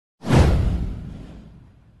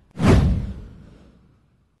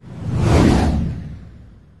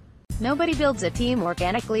Nobody builds a team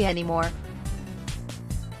organically anymore.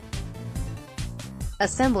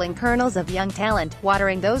 Assembling kernels of young talent,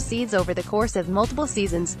 watering those seeds over the course of multiple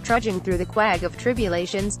seasons, trudging through the quag of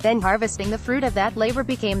tribulations, then harvesting the fruit of that labor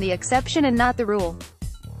became the exception and not the rule.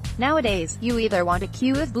 Nowadays, you either want a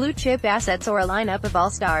queue of blue-chip assets or a lineup of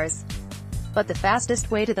all-stars. But the fastest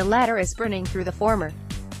way to the latter is burning through the former.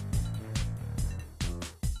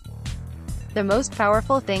 The most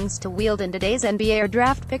powerful things to wield in today's NBA are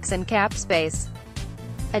draft picks and cap space.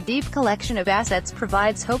 A deep collection of assets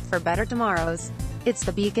provides hope for better tomorrows. It's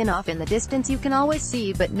the beacon off in the distance you can always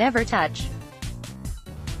see but never touch.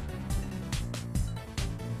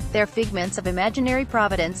 They're figments of imaginary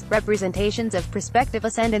providence, representations of prospective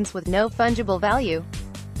ascendance with no fungible value.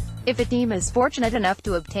 If a team is fortunate enough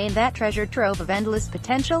to obtain that treasure trove of endless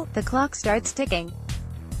potential, the clock starts ticking.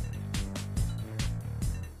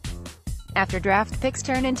 After draft picks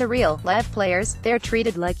turn into real, live players, they're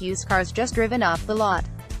treated like used cars just driven off the lot.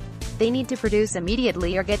 They need to produce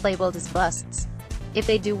immediately or get labeled as busts. If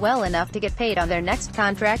they do well enough to get paid on their next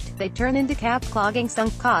contract, they turn into cap-clogging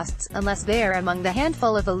sunk costs, unless they're among the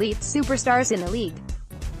handful of elite superstars in the league.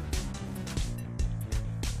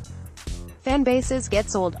 Fan bases get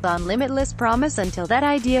sold on limitless promise until that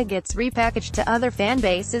idea gets repackaged to other fan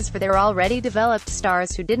bases for their already developed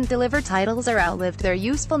stars who didn't deliver titles or outlived their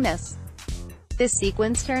usefulness. This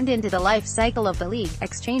sequence turned into the life cycle of the league,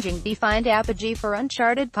 exchanging defined apogee for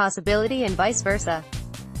uncharted possibility and vice versa.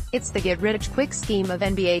 It's the get-rich-quick scheme of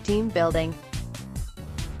NBA team building.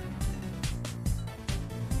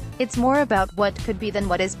 It's more about what could be than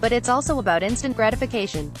what is, but it's also about instant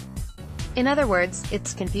gratification. In other words,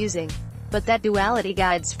 it's confusing. But that duality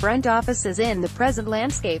guides front offices in the present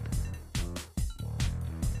landscape.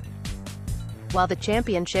 While the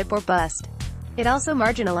championship or bust, it also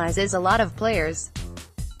marginalizes a lot of players.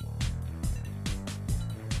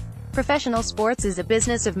 Professional sports is a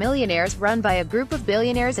business of millionaires run by a group of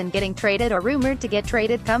billionaires, and getting traded or rumored to get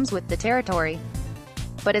traded comes with the territory.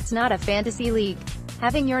 But it's not a fantasy league.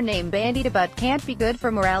 Having your name bandied about can't be good for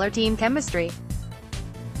morale or team chemistry.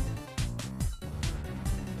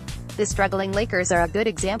 The struggling Lakers are a good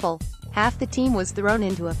example. Half the team was thrown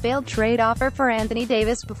into a failed trade offer for Anthony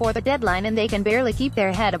Davis before the deadline, and they can barely keep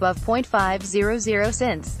their head above .500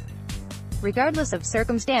 since. Regardless of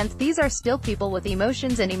circumstance, these are still people with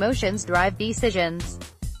emotions, and emotions drive decisions.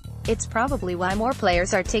 It's probably why more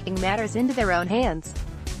players are taking matters into their own hands.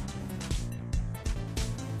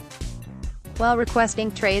 While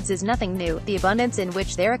requesting trades is nothing new, the abundance in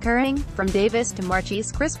which they're occurring, from Davis to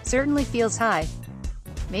Marquise Chriss, certainly feels high.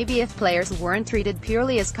 Maybe if players weren't treated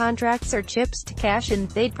purely as contracts or chips to cash in,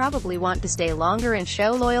 they'd probably want to stay longer and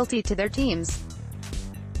show loyalty to their teams.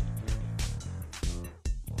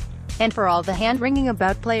 And for all the hand-wringing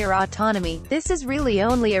about player autonomy, this is really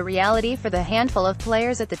only a reality for the handful of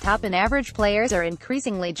players at the top, and average players are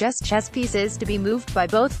increasingly just chess pieces to be moved by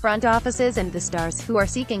both front offices and the stars who are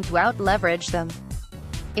seeking to out-leverage them.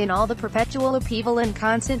 In all the perpetual upheaval and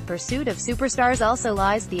constant pursuit of superstars also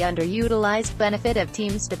lies the underutilized benefit of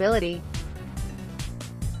team stability.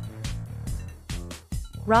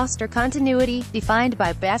 Roster continuity, defined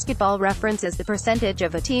by Basketball Reference as the percentage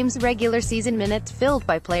of a team's regular season minutes filled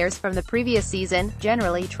by players from the previous season,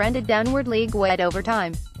 generally trended downward league-wide over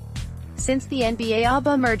time. Since the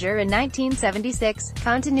NBA-ABA merger in 1976,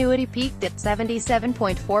 continuity peaked at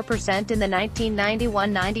 77.4% in the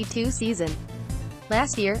 1991-92 season.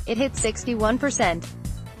 Last year, it hit 61%.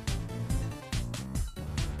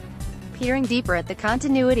 Peering deeper at the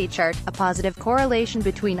continuity chart, a positive correlation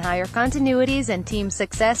between higher continuities and team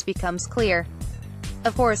success becomes clear.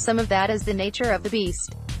 Of course, some of that is the nature of the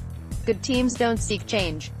beast. Good teams don't seek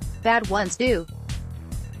change. Bad ones do.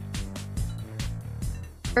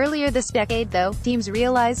 Earlier this decade, though, teams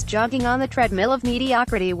realized jogging on the treadmill of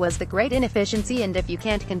mediocrity was the great inefficiency, and if you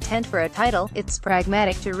can't contend for a title, it's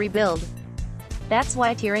pragmatic to rebuild. That's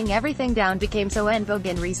why tearing everything down became so en vogue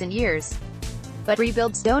in recent years. But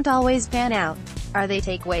rebuilds don't always pan out, or they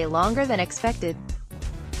take way longer than expected.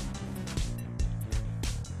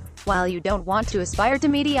 While you don't want to aspire to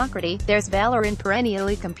mediocrity, there's valor in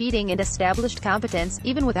perennially competing, and established competence,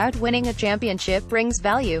 even without winning a championship, brings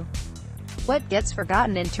value. What gets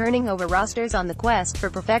forgotten in turning over rosters on the quest for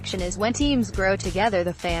perfection is when teams grow together,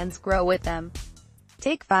 the fans grow with them.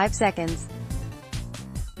 Take 5 seconds.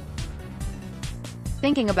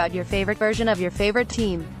 Thinking about your favorite version of your favorite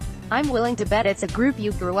team. I'm willing to bet it's a group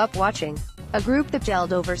you grew up watching. A group that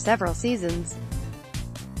gelled over several seasons.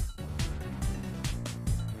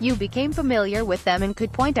 You became familiar with them and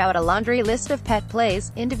could point out a laundry list of pet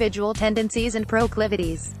plays, individual tendencies and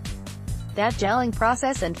proclivities. That gelling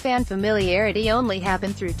process and fan familiarity only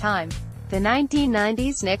happen through time. The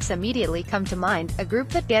 1990s Knicks immediately come to mind, a group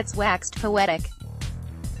that gets waxed poetic.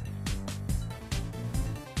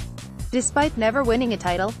 Despite never winning a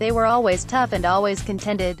title, they were always tough and always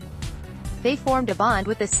contended. They formed a bond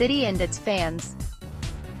with the city and its fans.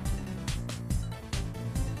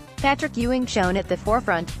 Patrick Ewing shone at the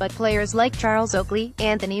forefront, but players like Charles Oakley,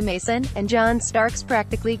 Anthony Mason, and John Starks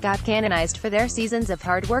practically got canonized for their seasons of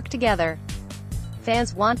hard work together.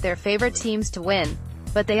 Fans want their favorite teams to win,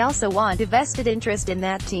 but they also want a vested interest in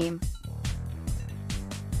that team.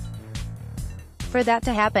 For that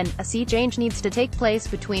to happen, a sea change needs to take place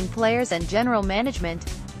between players and general management.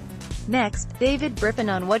 Next, David Griffin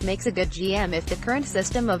on what makes a good GM. If the current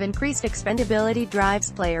system of increased expendability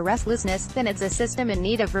drives player restlessness, then it's a system in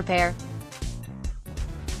need of repair.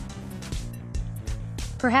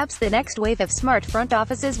 Perhaps the next wave of smart front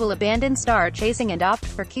offices will abandon star chasing and opt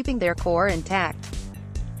for keeping their core intact.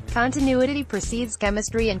 Continuity precedes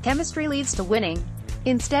chemistry and chemistry leads to winning.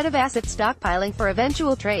 Instead of asset stockpiling for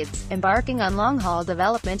eventual trades, embarking on long-haul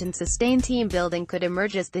development and sustained team building could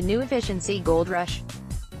emerge as the new efficiency gold rush.